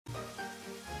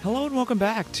Hello and welcome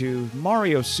back to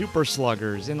Mario Super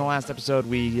Sluggers. In the last episode,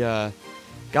 we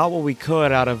got what we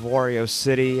could out of Wario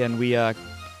City, and we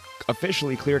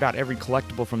officially cleared out every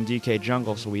collectible from DK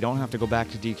Jungle, so we don't have to go back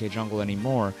to DK Jungle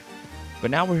anymore. But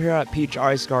now we're here at Peach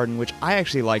Ice Garden, which I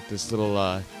actually like this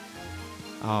little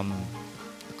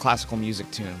classical music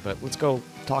tune. But let's go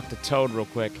talk to Toad real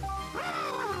quick.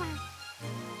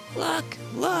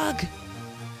 Look!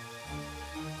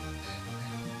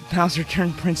 Bowser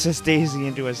turned Princess Daisy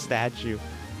into a statue.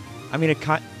 I mean, it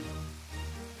kind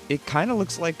of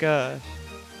looks like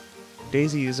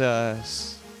Daisy's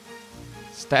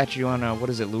statue on what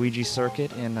is it, Luigi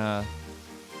Circuit in Mario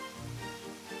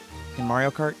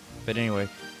Kart. But anyway,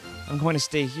 I'm going to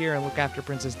stay here and look after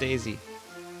Princess Daisy.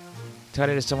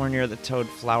 Toadette is somewhere near the Toad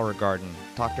Flower Garden.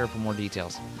 Talk to her for more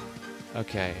details.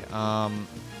 Okay. I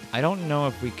don't know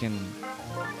if we can.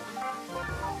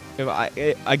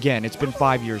 Again, it's been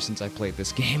 5 years since I played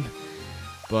this game,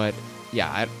 but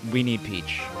yeah, we need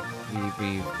Peach.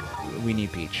 We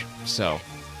need Peach. So,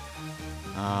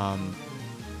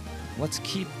 let's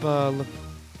keep look.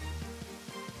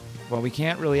 Well, we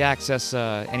can't really access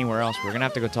anywhere else. We're gonna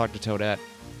have to go talk to Toadette.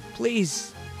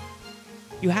 Please,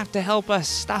 you have to help us.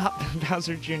 Stop,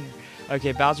 Bowser Jr.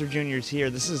 Okay, Bowser Jr. is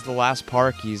here. This is the last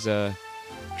park he's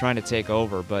trying to take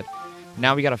over, but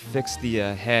now we gotta fix the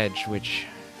hedge, which.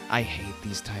 I hate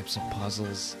these types of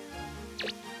puzzles.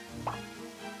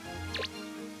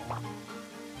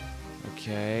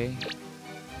 Okay.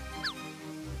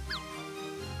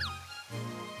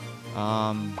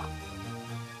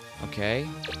 Okay.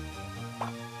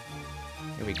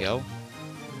 Here we go.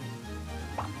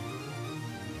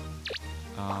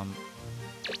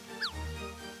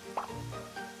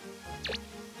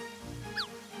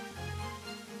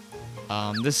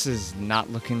 This is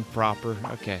not looking proper.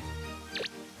 Okay.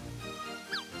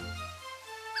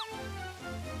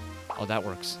 Oh, that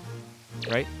works.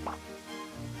 Right?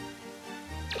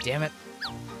 Damn it.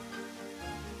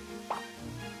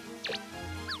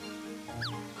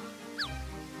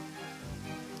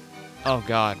 Oh,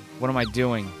 God. What am I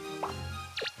doing?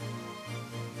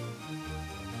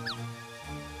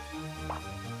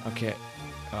 Okay.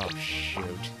 Oh,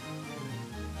 shoot.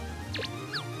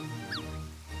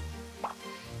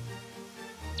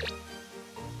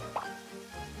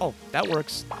 Oh, that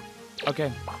works.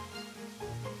 Okay.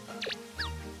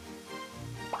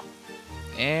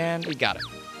 And we got it.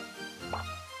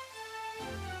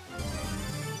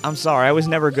 I'm sorry, I was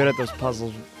never good at those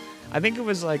puzzles. I think it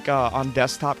was like on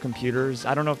desktop computers.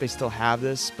 I don't know if they still have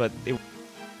this, but it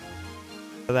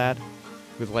that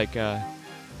with like man,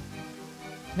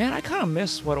 I kind of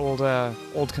miss what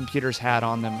old computers had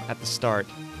on them at the start.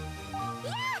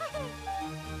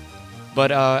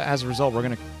 But as a result, we're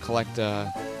gonna collect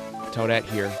Toadette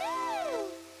here.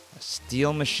 A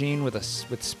steel machine with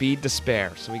speed to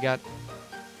spare. So we got.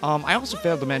 I also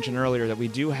failed to mention earlier that we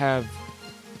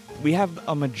have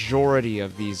a majority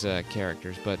of these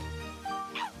characters, but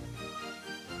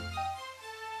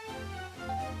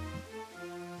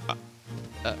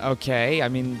okay. I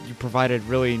mean, you provided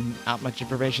really not much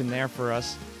information there for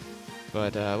us,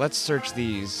 but let's search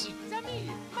these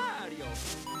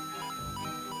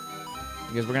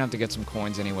because we're gonna have to get some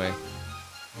coins anyway.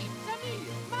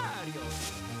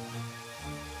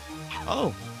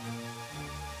 Oh.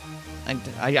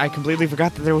 I completely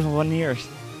forgot that there was one here.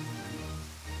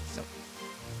 So,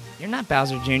 you're not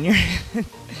Bowser Jr.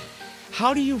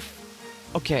 How do you...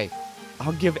 Okay,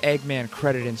 I'll give Eggman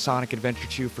credit in Sonic Adventure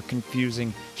 2 for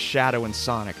confusing Shadow and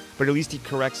Sonic, but at least he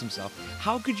corrects himself.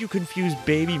 How could you confuse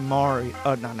Baby Mario...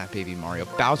 not Baby Mario.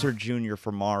 Bowser Jr.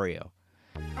 for Mario.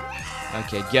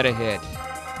 Okay, get a hit.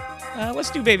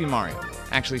 Let's do Baby Mario.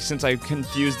 Actually, since I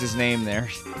confused his name there...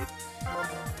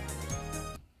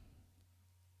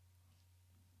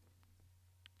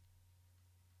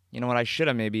 You know what, I should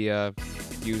have maybe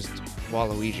used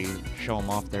Waluigi, show him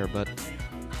off there, but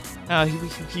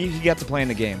he got to play in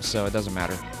the game, so it doesn't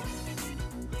matter.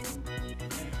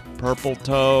 Purple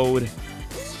Toad.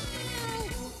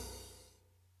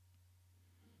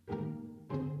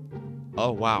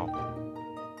 Oh, wow.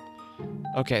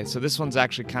 Okay, so this one's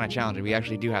actually kind of challenging. We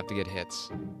actually do have to get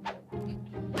hits.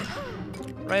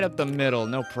 Right up the middle,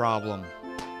 no problem.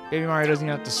 Baby Mario doesn't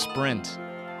even have to sprint.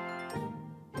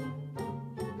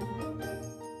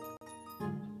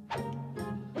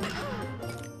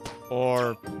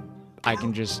 Or I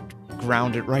can just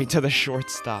ground it right to the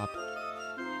shortstop.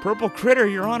 Purple Critter,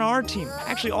 you're on our team.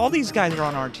 Actually, all these guys are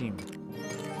on our team.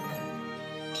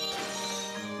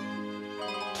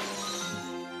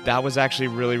 That was actually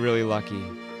really, really lucky.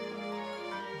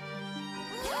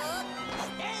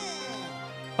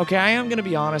 Okay, I am gonna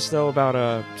be honest though about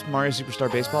Mario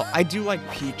Superstar Baseball. I do like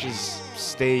Peach's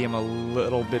Stadium a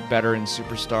little bit better in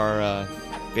Superstar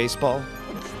Baseball,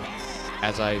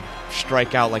 as I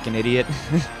strike out like an idiot.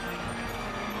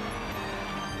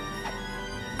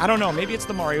 I don't know, maybe it's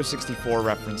the Mario 64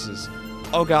 references.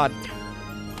 Oh god.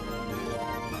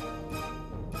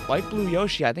 Light Blue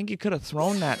Yoshi, I think you could have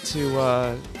thrown that to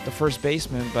the first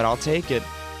baseman, but I'll take it.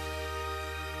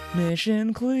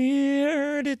 Mission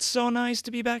cleared. It's so nice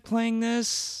to be back playing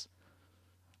this.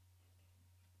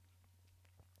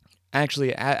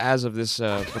 Actually, as of this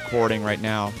recording right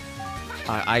now,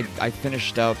 I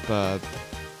finished up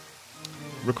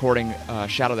recording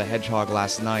Shadow the Hedgehog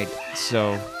last night,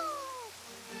 so...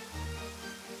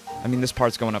 I mean, this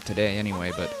part's going up today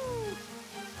anyway, but...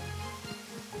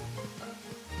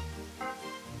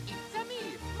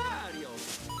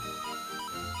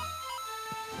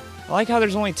 I like how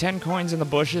there's only 10 coins in the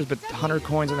bushes, but 100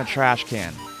 coins in the trash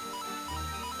can.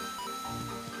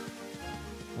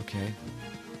 Okay.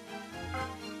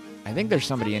 I think there's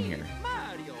somebody in here.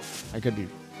 I could be...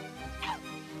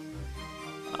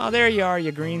 Oh, there you are,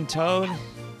 you green toad.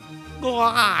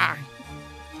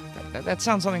 That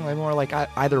sounds something like more like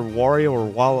either Wario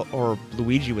or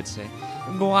Luigi would say.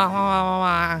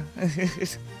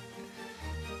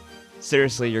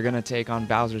 Seriously, you're gonna take on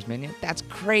Bowser's minion? That's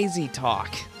crazy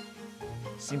talk.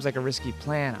 Seems like a risky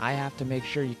plan. I have to make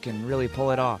sure you can really pull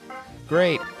it off.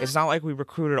 Great. It's not like we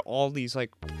recruited all these,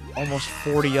 like, almost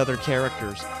 40 other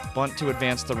characters. Bunt to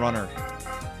advance the runner.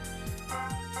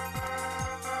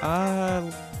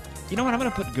 You know what? I'm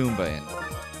gonna put Goomba in.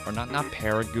 Or not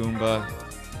Paragoomba.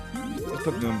 Let's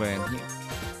put Goomba in here.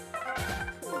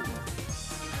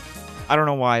 I don't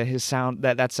know why his sound,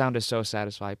 that sound is so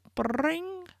satisfying. Bring.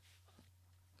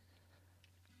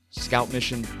 Scout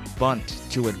mission bunt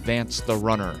to advance the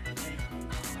runner.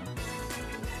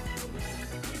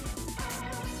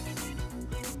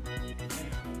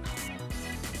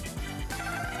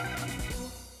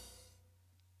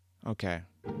 Okay.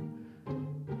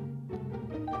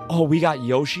 Oh, we got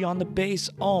Yoshi on the base?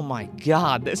 Oh my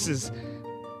god, this is...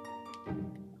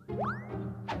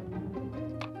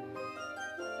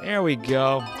 There we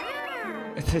go.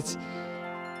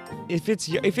 If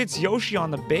it's Yoshi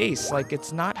on the base, like,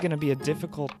 it's not gonna be a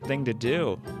difficult thing to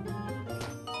do.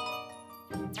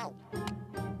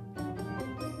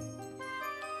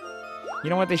 You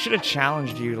know what? They should have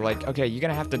challenged you to, like, okay, you're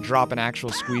gonna have to drop an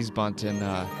actual squeeze bunt in,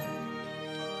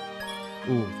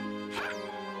 Ooh.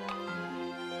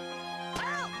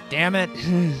 Damn it.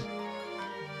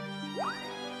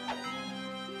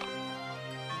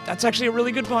 That's actually a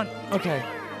really good bunt. Okay.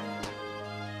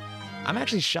 I'm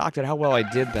actually shocked at how well I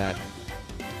did that.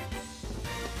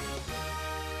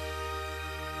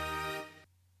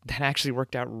 That actually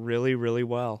worked out really, really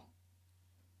well.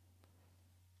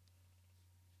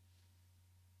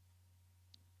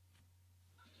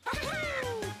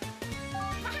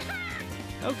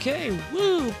 Okay,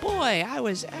 woo, boy, I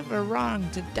was ever wrong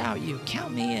to doubt you.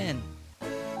 Count me in.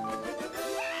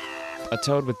 A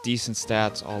toad with decent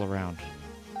stats all around.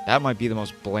 That might be the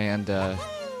most bland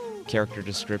character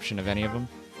description of any of them.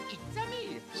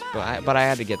 But I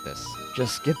had to get this.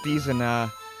 Just get these and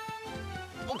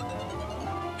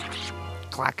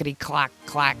clackety clack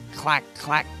clack clack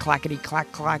clack clackety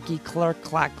clack clacky clerk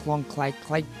clack clunk clack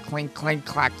clack clink clink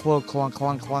clack clunk clunk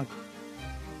clunk clunk.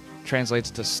 Translates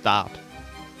to stop.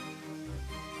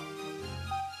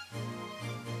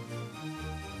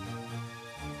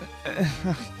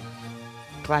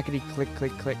 Clackety click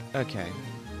click click. Okay.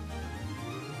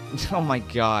 Oh my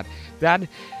god.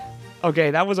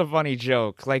 Okay, that was a funny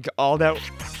joke. Like, all that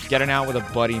getting out with a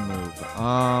buddy move.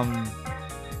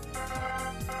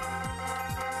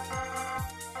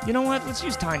 You know what? Let's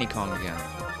use Tiny Kong again.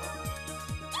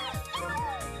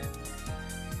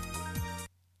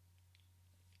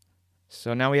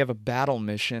 So now we have a battle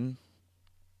mission.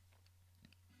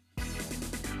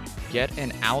 Get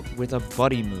an out with a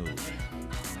buddy move.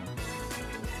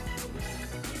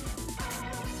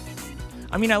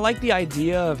 I mean, I like the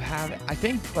idea of having... I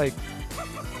think, like...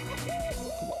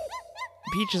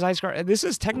 Peach's Ice Cream... This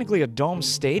is technically a dome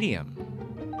stadium,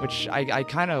 which I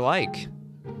kind of like.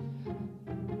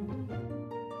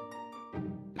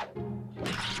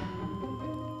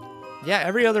 Yeah,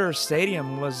 every other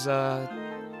stadium was,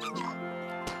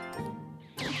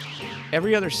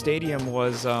 Every other stadium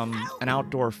was, an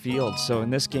outdoor field, so in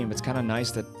this game, it's kind of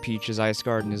nice that Peach's Ice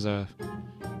Garden has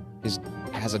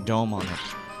a dome on it.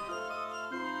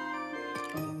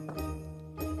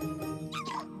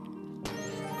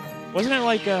 Wasn't it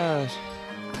like,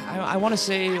 I want to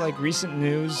say, like, recent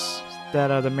news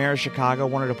that the mayor of Chicago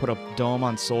wanted to put a dome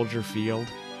on Soldier Field?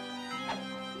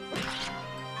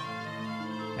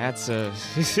 That's a...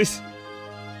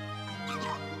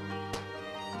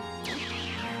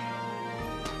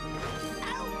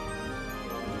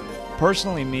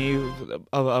 Personally, me,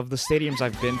 of the stadiums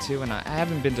I've been to, and I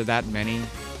haven't been to that many.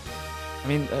 I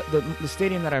mean, the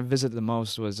stadium that I visited the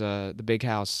most was the Big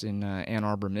House in Ann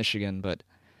Arbor, Michigan, but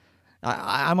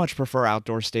I much prefer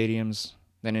outdoor stadiums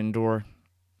than indoor.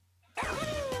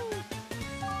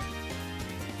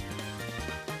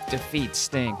 Defeat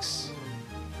stinks.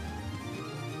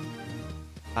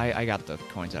 I got the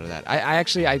coins out of that. I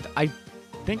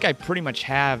think I pretty much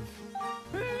have.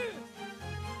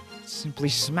 Simply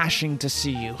smashing to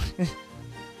see you.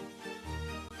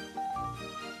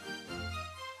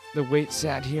 The weight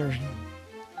sat here.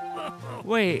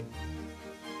 Wait.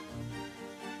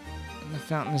 And the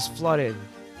fountain is flooded.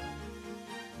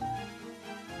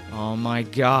 Oh my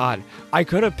god. I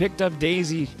could have picked up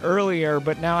Daisy earlier,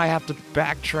 but now I have to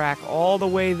backtrack all the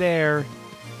way there.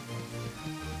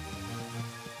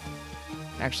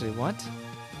 Actually, what?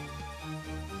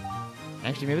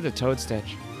 Actually, maybe the Toad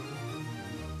Stitch.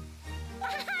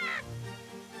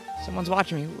 Someone's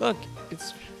watching me. Look,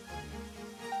 it's...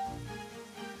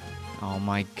 Oh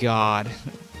my god.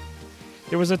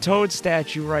 There was a Toad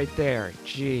statue right there.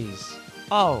 Jeez.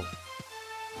 Oh.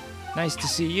 Nice to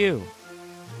see you.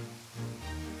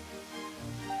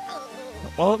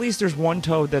 Well, at least there's one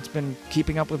Toad that's been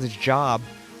keeping up with his job.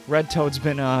 Red Toad's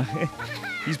been,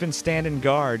 he's been standing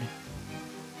guard.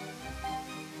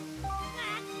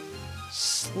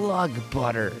 Slug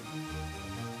butter.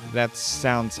 That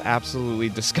sounds absolutely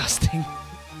disgusting.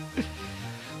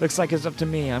 Looks like it's up to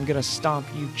me. I'm gonna stomp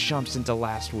you chumps into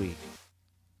last week.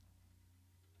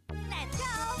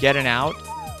 Getting out?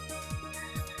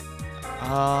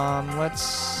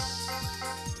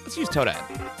 Let's use Toadette.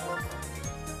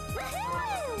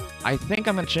 I think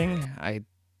I'm pitching.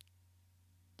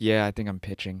 Yeah, I think I'm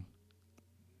pitching.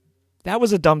 That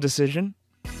was a dumb decision.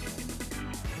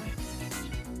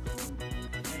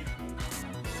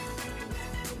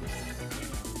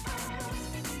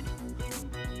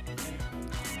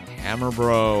 Hammer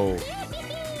Bro.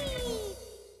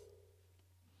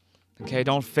 Okay,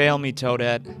 don't fail me,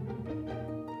 Toadette.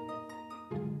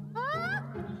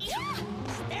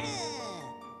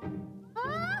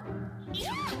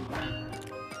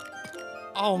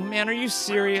 Oh man, are you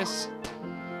serious?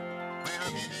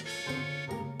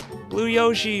 Blue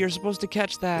Yoshi, you're supposed to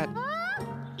catch that.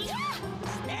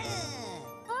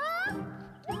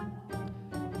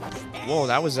 Whoa,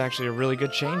 that was actually a really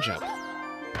good changeup.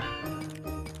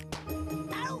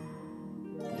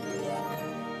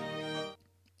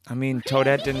 I mean,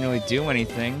 Toadette didn't really do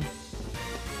anything.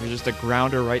 It was just a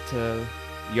grounder right to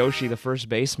Yoshi, the first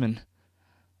baseman.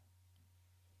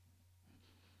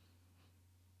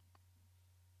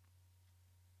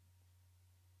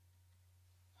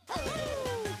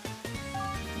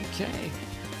 Okay.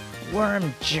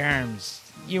 Worm germs.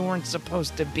 You weren't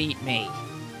supposed to beat me.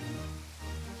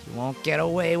 You won't get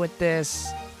away with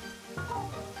this.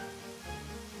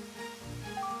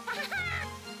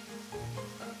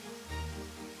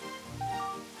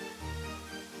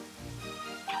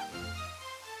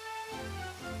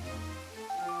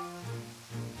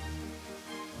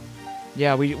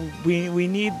 Yeah, we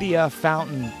need the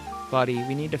fountain, buddy.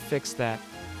 We need to fix that.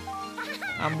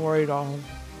 I'm worried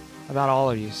about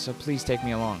all of you, so please take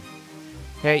me along.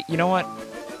 Hey, you know what?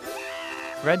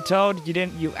 Red Toad,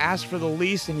 you asked for the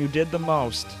least and you did the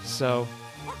most. So,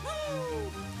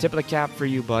 tip of the cap for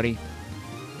you, buddy.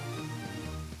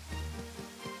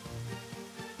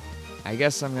 I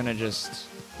guess I'm gonna just...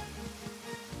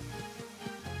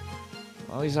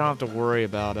 Well, at least I don't have to worry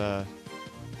about,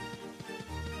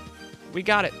 We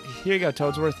got it. Here you go,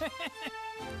 Toadsworth.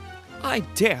 I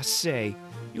dare say.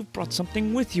 You've brought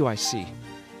something with you, I see.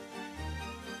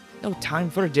 No time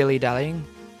for dilly-dallying.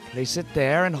 Place it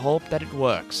there and hope that it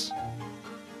works.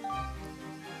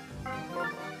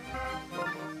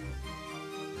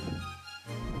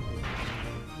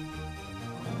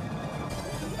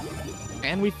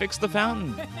 And we fixed the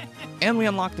fountain. And we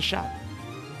unlocked the shop.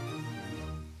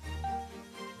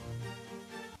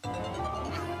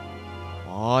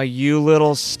 Aw, you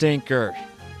little stinker.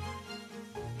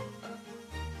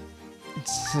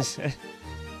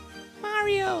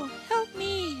 Mario, help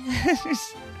me.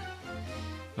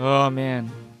 Oh, man.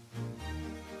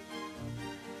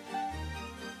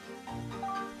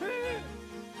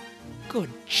 Good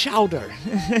chowder.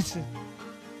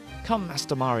 Come,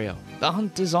 Master Mario. The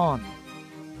hunt is on.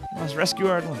 Let's rescue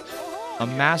our one. A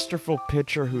masterful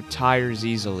pitcher who tires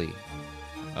easily.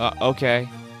 Okay.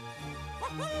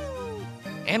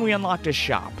 And we unlocked a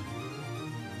shop.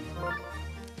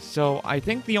 So I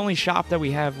think the only shop that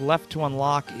we have left to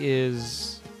unlock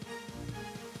is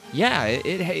Yeah,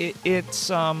 it's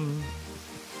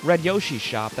Red Yoshi's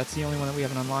shop. That's the only one that we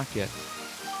haven't unlocked yet.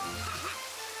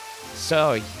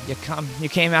 So, you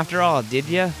came after all, did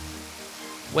ya?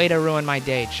 Way to ruin my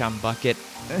day, chum bucket.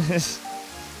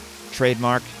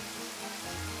 Trademark.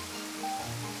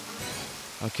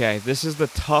 Okay, this is the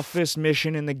toughest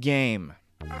mission in the game.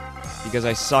 Because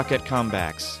I suck at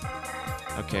comebacks.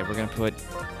 Okay, we're gonna put...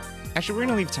 Actually, we're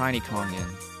gonna leave Tiny Kong in.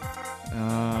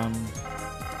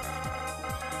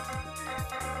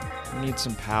 We need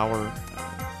some power.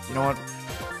 You know what?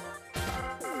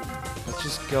 Let's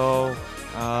just go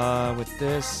with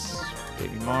this.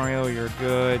 Baby Mario, you're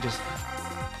good. Just...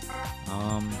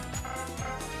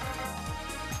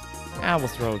 we'll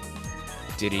throw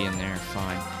Diddy in there,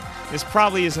 fine. This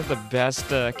probably isn't the best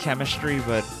chemistry,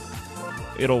 but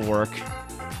it'll work.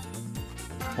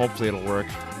 Hopefully it'll work.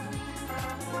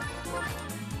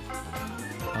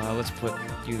 Let's put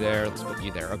you there, let's put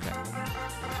you there, okay.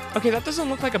 Okay, that doesn't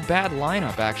look like a bad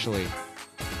lineup, actually.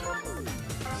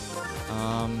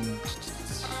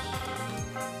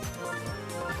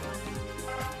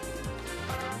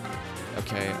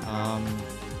 Okay,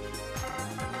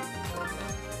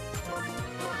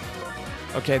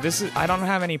 okay, this is... I don't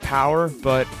have any power,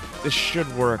 but this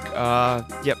should work.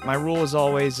 Yep, my rule is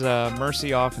always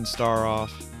Mercy off and Star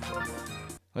off.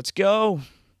 Let's go!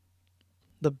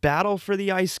 The battle for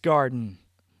the Ice Garden.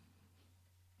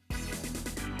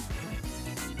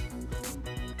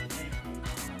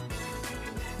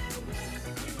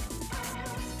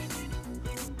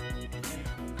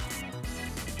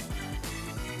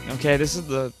 Okay, this is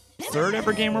the third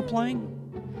ever game we're playing.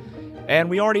 And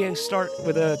we already start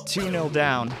with a 2-0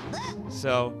 down.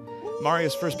 So,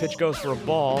 Mario's first pitch goes for a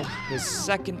ball. His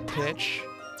second pitch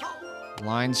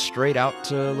lines straight out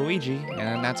to Luigi,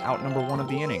 and that's out number 1 of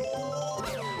the inning.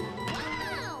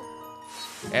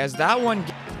 As that one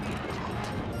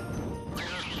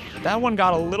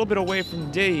got a little bit away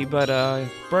from Diddy, but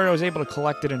Birdo was able to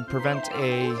collect it and prevent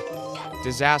a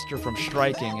disaster from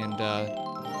striking, and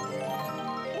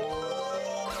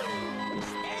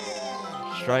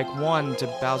strike 1 to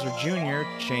Bowser Jr.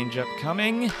 Changeup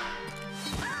coming.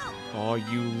 Oh,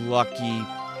 you lucky.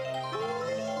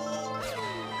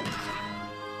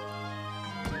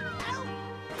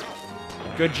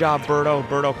 Good job, Birdo.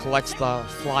 Birdo collects the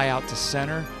fly out to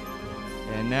center.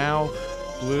 And now,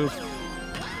 Blue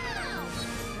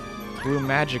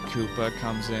Magic Koopa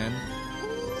comes in.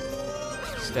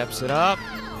 Steps it up.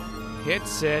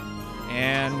 Hits it.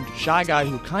 And Shy Guy,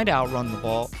 who kind of outran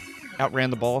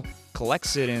the ball,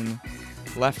 collects it in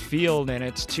left field, and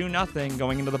it's 2-0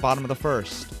 going into the bottom of the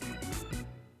first.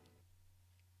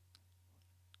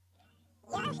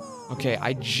 Okay,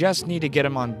 I just need to get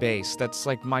him on base. That's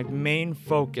like my main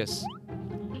focus.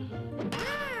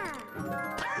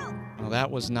 Well, that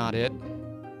was not it.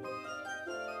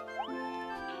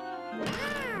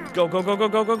 Go, go, go, go,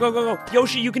 go, go, go, go, go.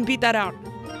 Yoshi, you can beat that out.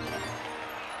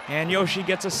 And Yoshi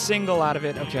gets a single out of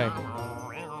it. Okay.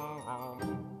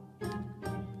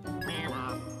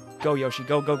 Go, Yoshi.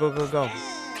 Go, go, go, go, go.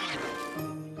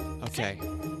 Okay.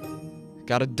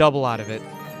 Got a double out of it.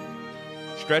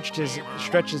 Stretches.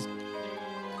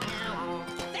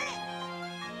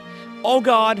 Oh,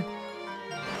 God.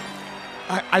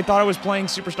 I thought I was playing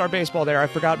Superstar Baseball there. I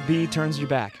forgot B turns you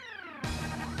back.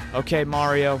 Okay,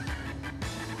 Mario.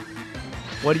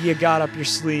 What do you got up your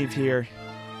sleeve here?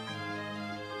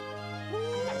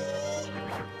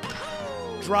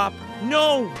 Drop.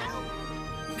 No!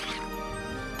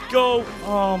 Go!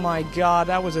 Oh my God,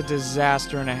 that was a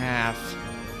disaster and a half.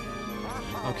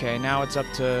 Okay, now it's up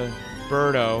to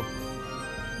Birdo.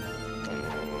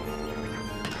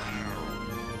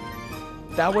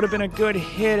 That would have been a good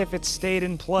hit if it stayed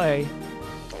in play.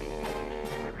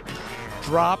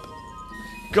 Drop.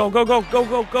 Go, go, go, go,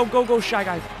 go, go, go, go, Shy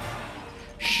Guy.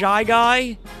 Shy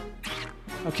Guy?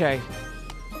 Okay.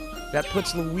 That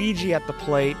puts Luigi at the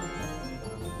plate.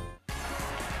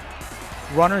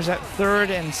 Runners at third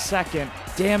and second.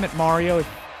 Damn it, Mario.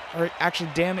 Or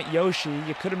actually, damn it, Yoshi.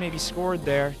 You could have maybe scored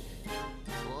there.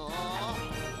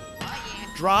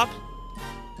 Drop.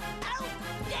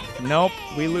 Nope,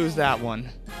 we lose that one.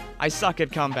 I suck at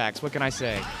comebacks. What can I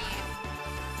say?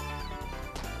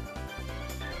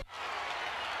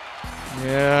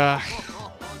 Yeah.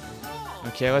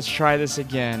 Okay, let's try this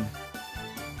again.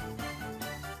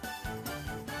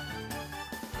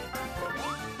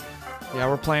 Yeah,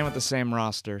 we're playing with the same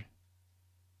roster.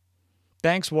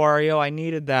 Thanks, Wario. I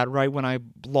needed that right when I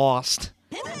lost.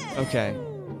 Okay.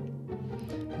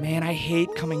 Man, I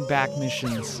hate coming back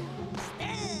missions.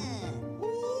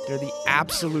 They're the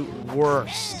absolute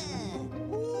worst.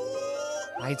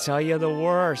 I tell you, the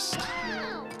worst.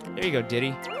 There you go,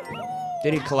 Diddy.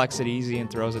 Diddy collects it easy and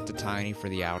throws it to Tiny for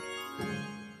the out.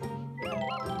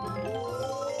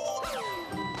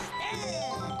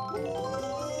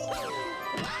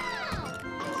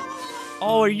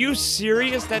 Oh, are you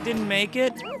serious? That didn't make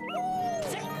it?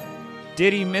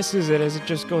 Diddy misses it as it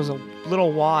just goes a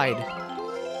little wide.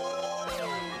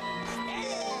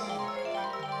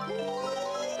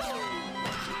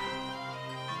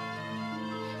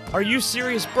 Are you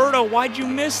serious, Birdo? Why'd you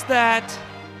miss that?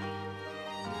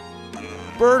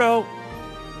 Birdo.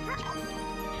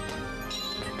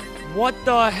 What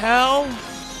the hell?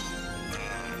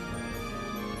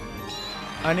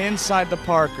 An inside the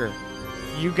Parker.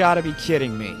 You gotta be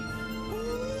kidding me.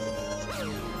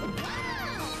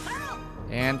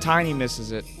 And Tiny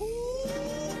misses it.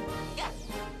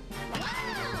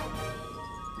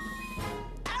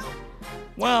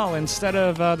 Well, instead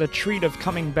of the treat of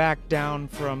coming back down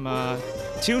from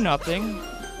 2-0,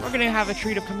 we're gonna have a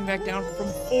treat of coming back down from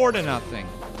 4-0.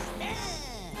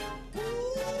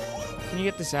 Can you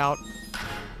get this out?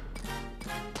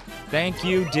 Thank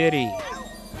you, Diddy.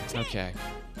 Okay.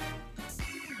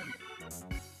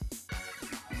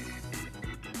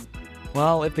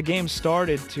 Well, if the game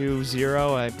started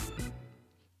 2-0,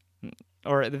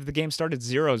 or if the game started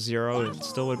 0-0, it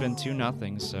still would have been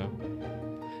 2-0, so...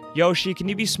 Yoshi, can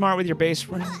you be smart with your base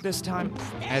running this time?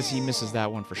 As he misses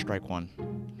that one for strike one.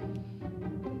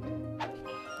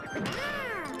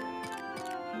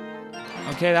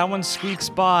 Okay, that one squeaks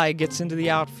by, gets into the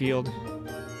outfield.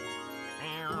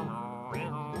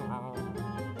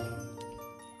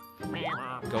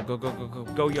 Go, go, go, go, go.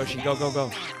 Go, Yoshi, go, go,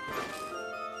 go.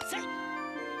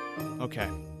 Okay.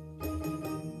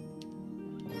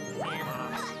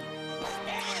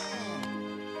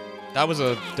 That was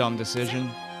a dumb decision.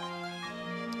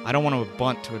 I don't want to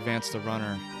bunt to advance the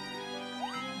runner.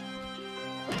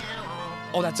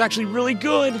 Oh, that's actually really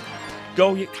good.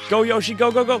 Go, Yoshi,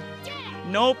 go, go, go.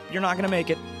 Nope, you're not going to make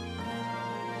it.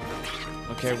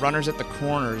 Okay, runner's at the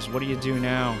corners. What do you do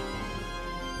now?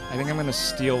 I think I'm going to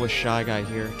steal with Shy Guy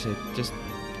here to just...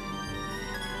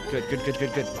 Good, good, good,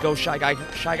 good, good. Go, Shy Guy.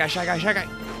 Shy Guy, Shy Guy, Shy Guy.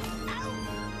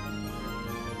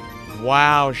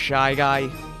 Wow, Shy Guy.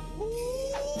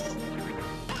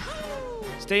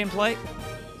 Stay in play.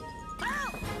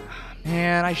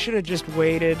 Man, I should have just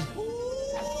waited.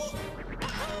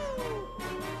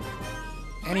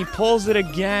 And he pulls it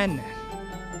again.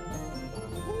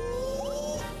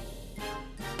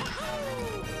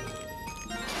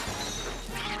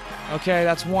 Okay,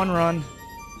 that's one run.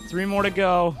 3 more to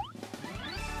go.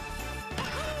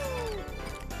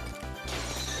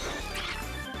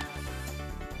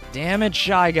 Damn it,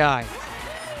 Shy Guy.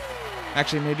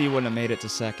 Actually, maybe he wouldn't have made it to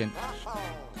second.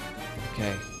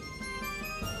 Okay.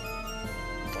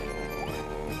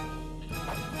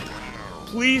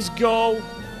 Please go.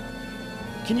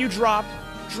 Can you drop?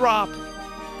 Drop.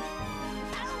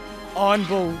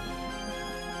 Unbelievable.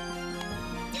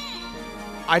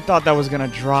 I thought that was gonna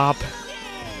drop.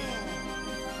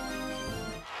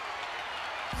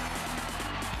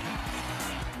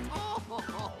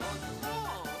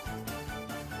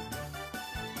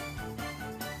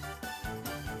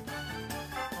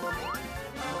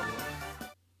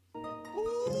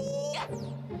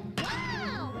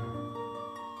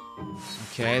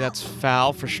 Okay, that's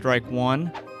foul for strike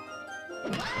one.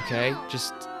 Okay,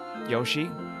 just Yoshi.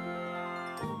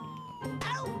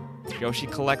 Yoshi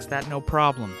collects that, no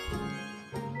problem.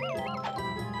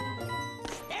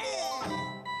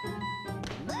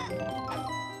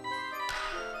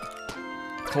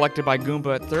 Collected by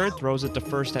Goomba at third, throws it to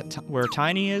first at where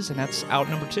Tiny is, and that's out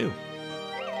number 2.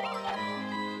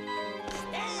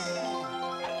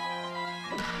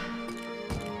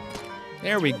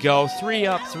 There we go, 3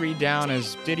 up, 3 down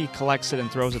as Diddy collects it and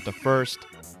throws it to first.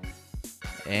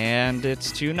 And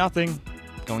it's 2-0,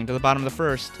 going to the bottom of the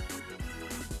first.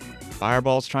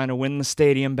 Fireball's trying to win the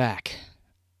stadium back.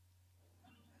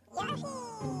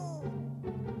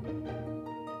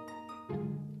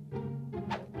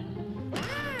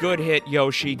 Good hit,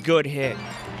 Yoshi, good hit.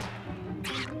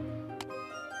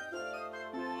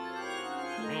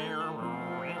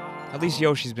 At least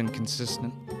Yoshi's been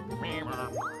consistent.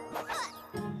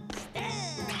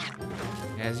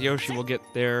 As Yoshi will get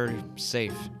there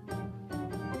safe.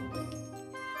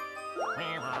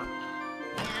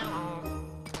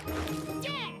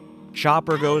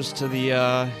 Chopper goes to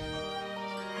the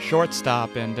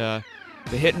shortstop, and the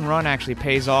hit and run actually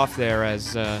pays off there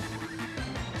as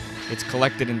it's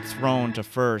collected and thrown to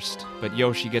first, but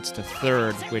Yoshi gets to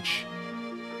third, which...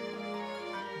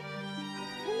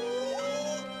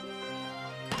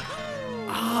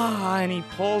 and he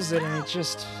pulls it, and it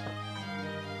just...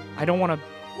 I don't want to...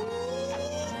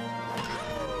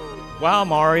 Wow,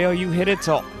 Mario, you hit it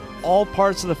to all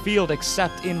parts of the field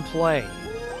except in play.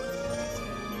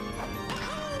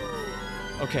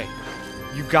 Okay,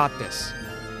 you got this.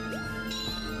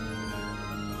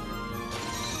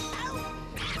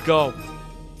 Go.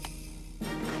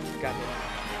 God damn.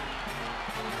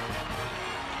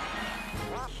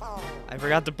 I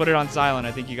forgot to put it on silent.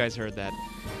 I think you guys heard that.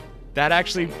 That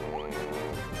actually...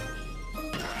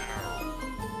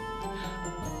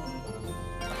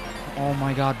 Oh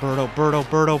my god, Birdo, Birdo,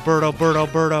 Birdo, Birdo, Birdo,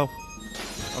 Birdo.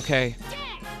 Okay.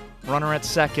 Runner at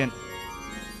second.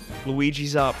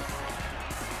 Luigi's up.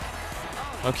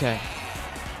 Okay.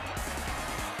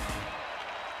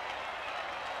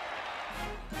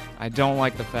 I don't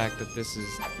like the fact that this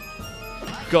is...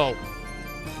 Go!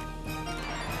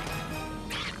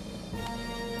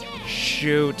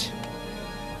 Shoot.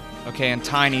 Okay, and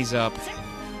Tiny's up.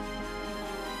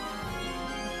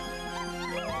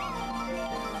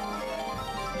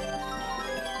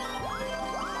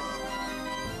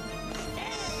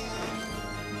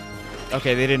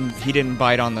 Okay, he didn't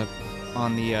bite on the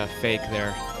fake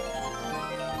there.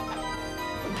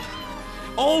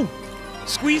 Oh!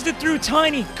 Squeezed it through,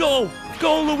 Tiny! Go!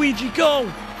 Go, Luigi, go!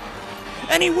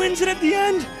 And he wins it at the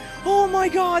end! Oh my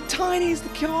god, Kong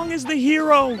is the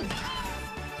hero!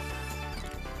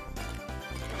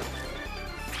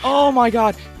 Oh my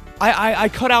god. I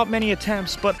cut out many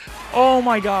attempts, but oh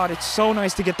my god, it's so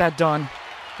nice to get that done.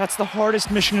 That's the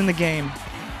hardest mission in the game.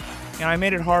 And I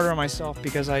made it harder on myself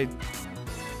because I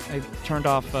turned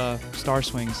off Star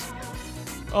Swings.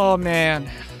 Oh man.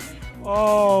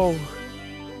 Oh.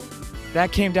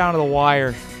 That came down to the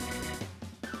wire.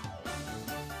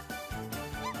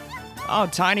 Oh,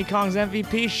 Tiny Kong's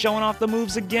MVP showing off the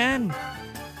moves again.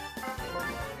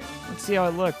 Let's see how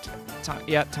it looked.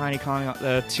 Yeah, Tiny Kong,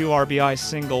 the 2 RBI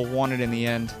single won it in the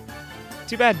end.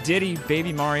 Too bad Diddy,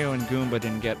 Baby Mario, and Goomba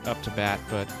didn't get up to bat,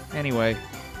 but anyway.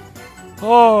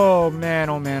 Oh man,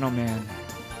 oh man, oh man.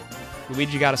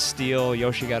 Luigi got a steal,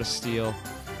 Yoshi got a steal.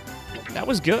 That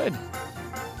was good.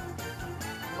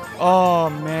 Oh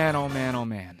man, oh man, oh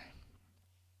man.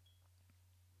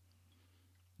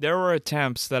 There were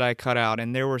attempts that I cut out,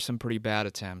 and there were some pretty bad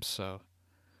attempts, so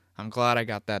I'm glad I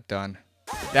got that done.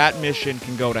 That mission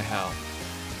can go to hell.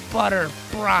 Butter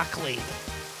broccoli.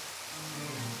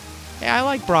 Hey, I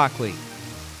like broccoli.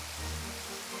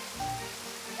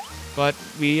 But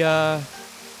we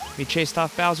chased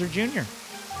off Bowser Jr.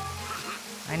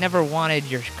 I never wanted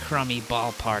your crummy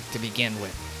ballpark to begin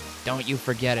with. Don't you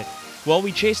forget it. Well,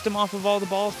 we chased him off of all the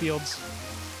ball fields.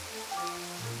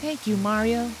 Thank you,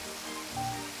 Mario.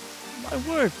 My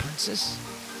word, Princess.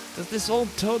 Does this old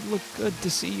toad look good to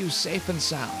see you safe and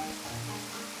sound?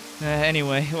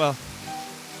 Anyway, well...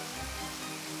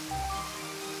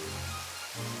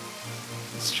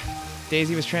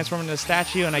 Daisy was transformed into a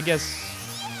statue, and I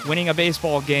guess winning a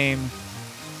baseball game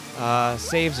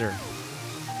saves her.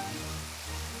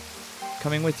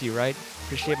 Coming with you, right?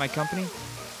 Appreciate my company?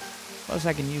 Plus,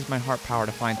 I can use my heart power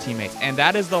to find teammates. And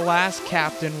that is the last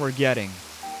captain we're getting.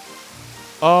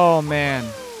 Oh, man.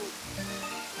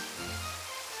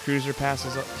 Cruiser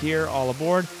passes up here, all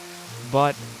aboard.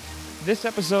 But this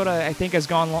episode, I think, has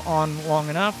gone on long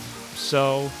enough.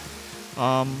 So,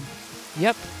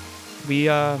 yep.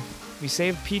 We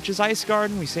saved Peach's ice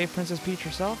garden. We saved Princess Peach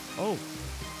herself. Oh,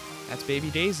 that's Baby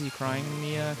Daisy crying in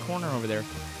the corner over there.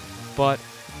 But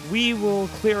we will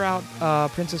clear out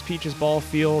Princess Peach's ball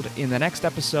field in the next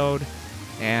episode.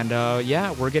 And,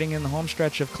 yeah, we're getting in the home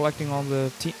stretch of collecting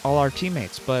all our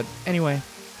teammates. But anyway,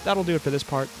 that'll do it for this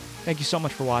part. Thank you so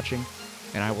much for watching,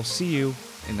 and I will see you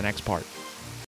in the next part.